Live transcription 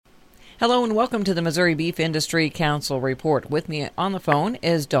Hello and welcome to the Missouri Beef Industry Council Report. With me on the phone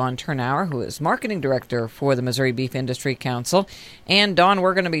is Dawn Thurnau, who is Marketing Director for the Missouri Beef Industry Council. And Dawn,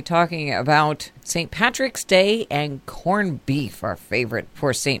 we're going to be talking about St. Patrick's Day and corned beef, our favorite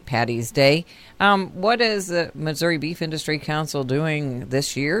for St. Patty's Day. What is the Missouri Beef Industry Council doing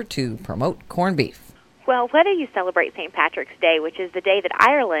this year to promote corned beef? Well, whether you celebrate St. Patrick's Day, which is the day that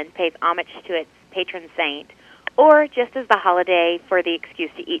Ireland pays homage to its patron saint, or just as the holiday for the excuse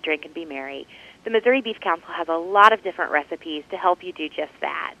to eat, drink, and be merry, the Missouri Beef Council has a lot of different recipes to help you do just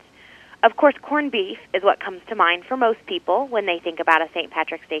that. Of course, corned beef is what comes to mind for most people when they think about a St.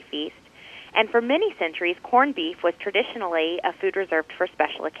 Patrick's Day feast. And for many centuries, corned beef was traditionally a food reserved for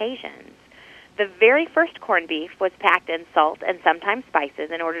special occasions. The very first corned beef was packed in salt and sometimes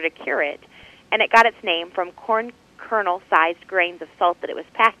spices in order to cure it, and it got its name from corn kernel-sized grains of salt that it was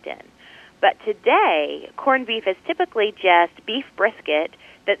packed in. But today, corned beef is typically just beef brisket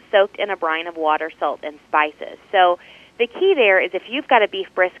that's soaked in a brine of water, salt, and spices. So the key there is if you've got a beef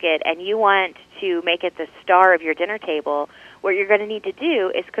brisket and you want to make it the star of your dinner table, what you're going to need to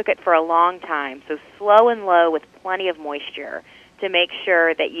do is cook it for a long time, so slow and low with plenty of moisture to make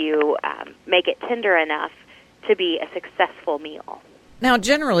sure that you make it tender enough to be a successful meal. Now,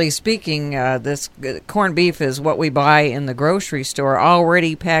 generally speaking, this corned beef is what we buy in the grocery store,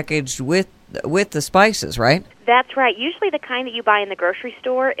 already packaged with the spices, right? That's right. Usually the kind that you buy in the grocery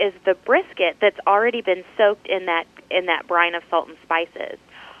store is the brisket that's already been soaked in that brine of salt and spices.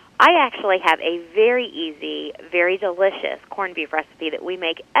 I actually have a very easy, very delicious corned beef recipe that we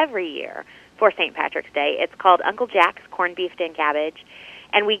make every year for St. Patrick's Day. It's called Uncle Jack's Corned Beef and Cabbage,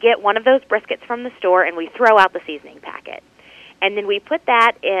 and we get one of those briskets from the store and we throw out the seasoning packet. And then we put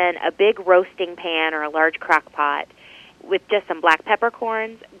that in a big roasting pan or a large crock pot with just some black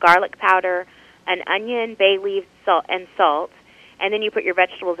peppercorns, garlic powder, an onion, bay leaves, salt, and then you put your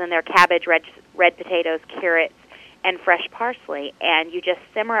vegetables in there, cabbage, red potatoes, carrots, and fresh parsley, and you just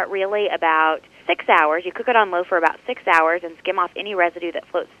simmer it really about 6 hours. You cook it on low for about 6 hours and skim off any residue that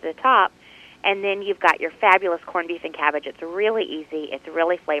floats to the top, and then you've got your fabulous corned beef and cabbage. It's really easy, it's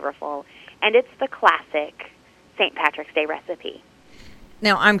really flavorful, and it's the classic St. Patrick's Day recipe.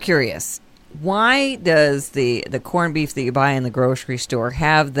 Now, I'm curious, why does the corned beef that you buy in the grocery store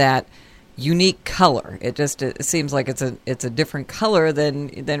have that unique color? It seems like it's a different color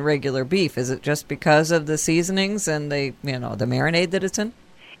than regular beef. Is it just because of the seasonings and the marinade that it's in?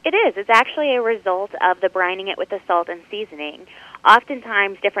 It is. It's actually a result of the brining it with the salt and seasoning.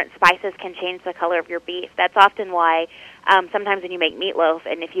 Oftentimes, different spices can change the color of your beef. That's often why sometimes when you make meatloaf,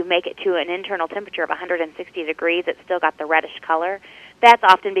 and if you make it to an internal temperature of 160 degrees, it's still got the reddish color. That's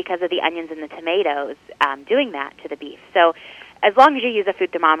often because of the onions and the tomatoes doing that to the beef. So as long as you use a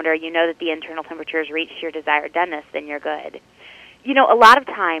food thermometer, you know that the internal temperature has reached your desired doneness, then you're good. You know, a lot of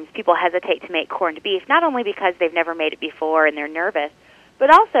times people hesitate to make corned beef, not only because they've never made it before and they're nervous, but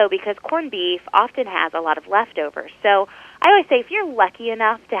also because corned beef often has a lot of leftovers. So I always say if you're lucky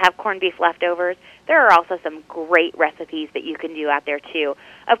enough to have corned beef leftovers, there are also some great recipes that you can do out there too.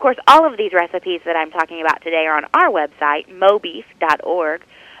 Of course, all of these recipes that I'm talking about today are on our website, mobeef.org,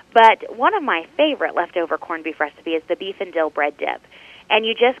 but one of my favorite leftover corned beef recipe is the beef and dill bread dip. And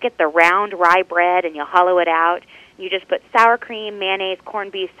you just get the round rye bread and you hollow it out. You just put sour cream, mayonnaise,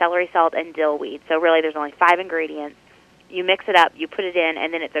 corned beef, celery salt, and dill weed. So really there's only 5 ingredients. You mix it up, you put it in,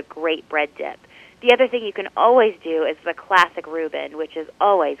 and then it's a great bread dip. The other thing you can always do is the classic Reuben, which is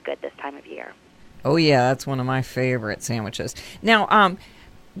always good this time of year. Oh, yeah, that's one of my favorite sandwiches. Now,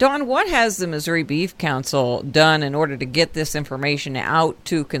 Dawn, what has the Missouri Beef Council done in order to get this information out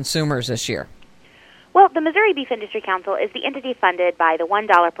to consumers this year? Well, the Missouri Beef Industry Council is the entity funded by the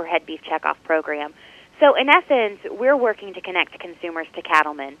 $1 per head beef checkoff program. So, in essence, we're working to connect consumers to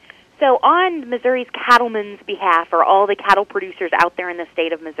cattlemen. So on Missouri's cattlemen's behalf, or all the cattle producers out there in the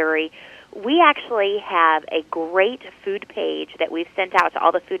state of Missouri, we actually have a great food page that we've sent out to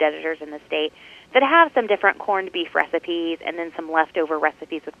all the food editors in the state that have some different corned beef recipes and then some leftover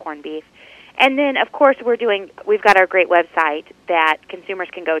recipes with corned beef. And then, of course, we've got our great website that consumers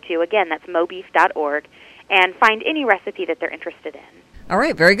can go to. Again, that's mobeef.org, and find any recipe that they're interested in. All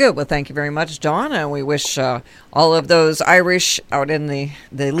right, very good. Well, thank you very much, Dawn. And we wish all of those Irish out in the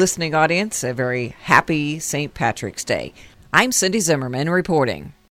listening audience a very happy St. Patrick's Day. I'm Cindy Zimmerman reporting.